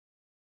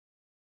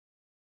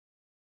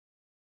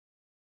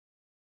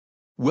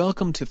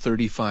Welcome to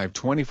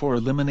 3524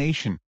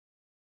 Elimination.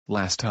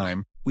 Last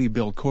time, we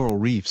built coral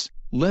reefs.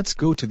 Let's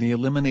go to the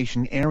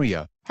elimination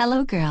area.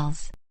 Hello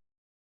girls.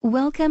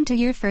 Welcome to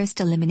your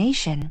first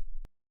elimination.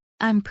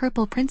 I'm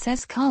Purple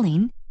Princess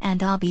Colleen,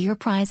 and I'll be your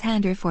prize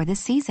hander for this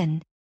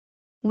season.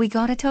 We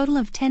got a total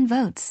of 10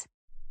 votes.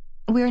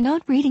 We're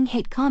not reading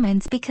hate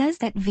comments because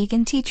that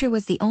vegan teacher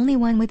was the only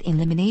one with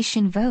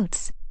elimination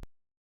votes.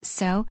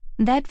 So,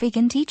 that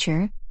vegan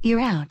teacher,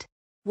 you're out.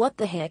 What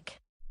the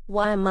heck?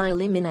 Why am I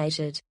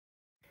eliminated?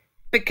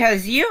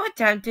 Because you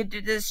attempted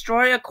to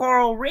destroy a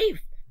coral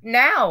reef.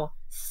 Now,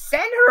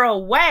 send her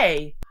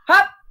away.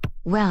 Hup!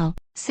 Well,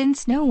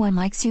 since no one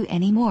likes you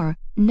anymore,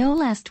 no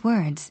last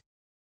words.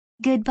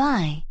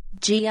 Goodbye.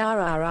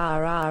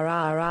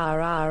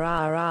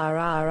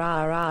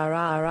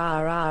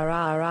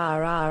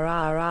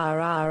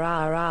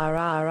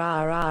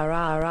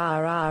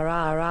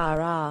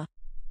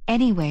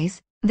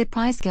 Anyways, the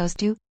prize goes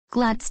to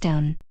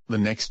Gladstone. The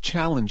next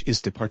challenge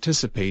is to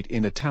participate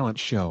in a talent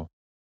show.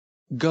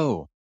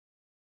 Go.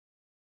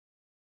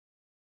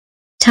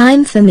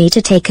 Time for me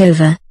to take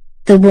over.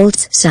 The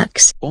waltz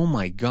sucks. Oh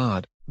my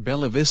god,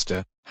 Bella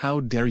Vista, how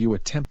dare you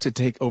attempt to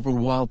take over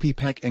while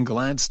Peapack and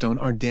Gladstone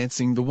are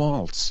dancing the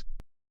waltz.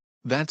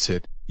 That's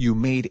it, you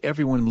made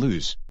everyone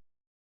lose.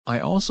 I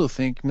also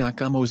think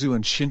Nakamozu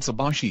and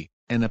Shinsabashi,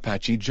 and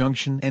Apache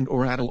Junction and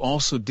Oratal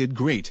also did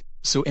great,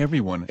 so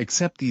everyone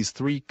except these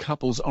three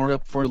couples are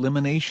up for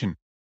elimination.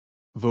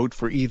 Vote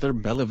for either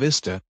Bella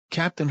Vista,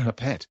 Captain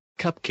Huppet,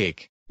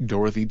 Cupcake,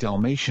 Dorothy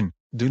Dalmatian,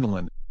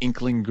 Duneland,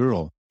 Inkling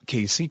Girl,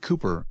 Casey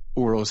Cooper,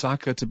 or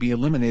Osaka to be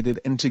eliminated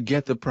and to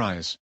get the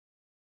prize.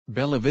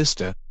 Bella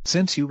Vista,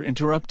 since you were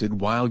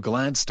interrupted while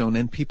Gladstone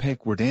and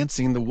Peapack were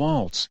dancing the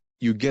waltz,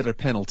 you get a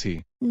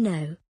penalty.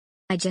 No.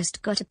 I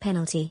just got a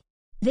penalty.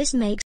 This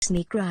makes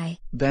me cry.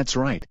 That's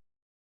right.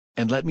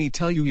 And let me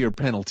tell you your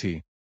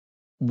penalty.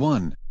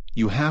 1.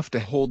 You have to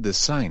hold this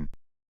sign.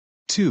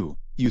 2.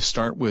 You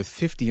start with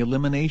 50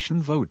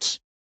 elimination votes.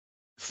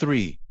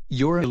 3.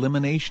 Your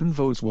elimination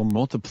votes will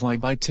multiply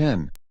by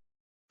 10.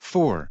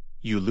 4.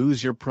 You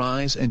lose your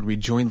prize and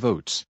rejoin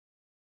votes.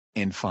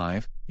 And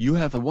 5. You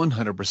have a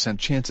 100%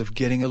 chance of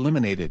getting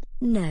eliminated.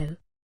 No.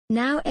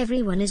 Now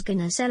everyone is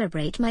gonna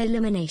celebrate my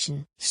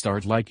elimination.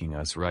 Start liking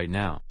us right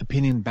now.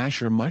 Opinion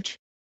basher much?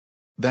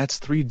 That's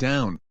 3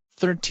 down,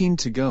 13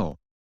 to go.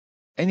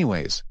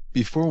 Anyways,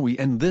 before we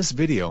end this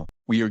video,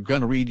 we are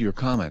gonna read your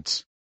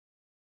comments.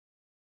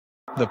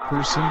 The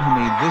person who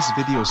made this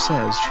video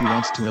says she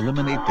wants to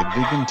eliminate the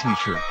vegan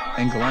teacher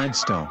and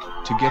Gladstone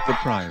to get the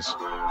prize.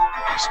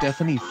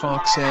 Stephanie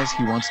Fox says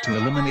he wants to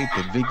eliminate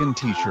the vegan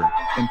teacher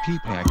and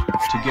Peapack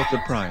to get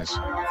the prize.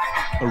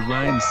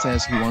 Orion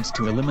says he wants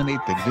to eliminate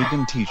the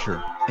vegan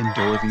teacher and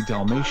Dorothy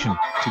Dalmatian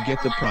to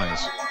get the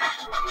prize.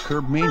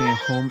 Curbmania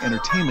Home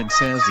Entertainment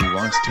says he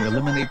wants to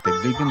eliminate the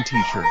vegan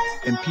teacher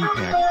and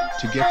Peapack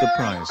to get the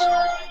prize.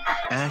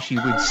 Ashy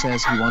Wood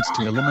says he wants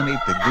to eliminate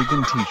the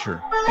vegan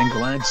teacher and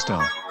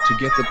Gladstone to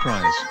get the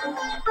prize.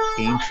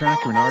 Aim Track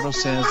Renardo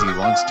says he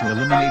wants to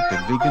eliminate the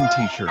vegan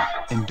teacher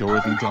and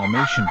Dorothy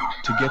Dalmatian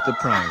to get the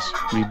prize.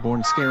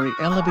 Reborn Scary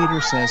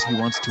Elevator says he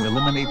wants to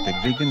eliminate the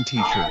vegan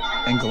teacher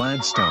and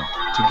Gladstone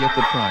to get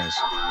the prize.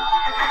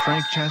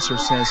 Frank Chasser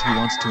says he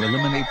wants to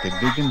eliminate the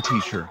vegan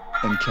teacher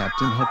and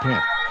Captain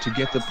Huppet to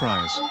get the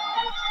prize.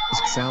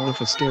 Salif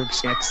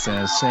X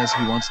says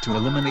he wants to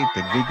eliminate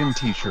the vegan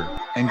teacher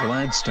and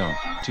Gladstone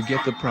to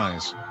get the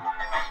prize.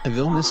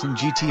 Avilness in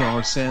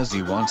GTR says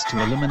he wants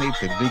to eliminate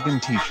the vegan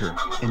teacher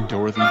and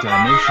Dorothy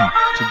Dalmatian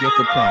to get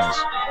the prize.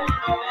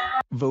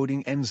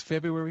 Voting ends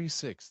February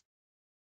 6th.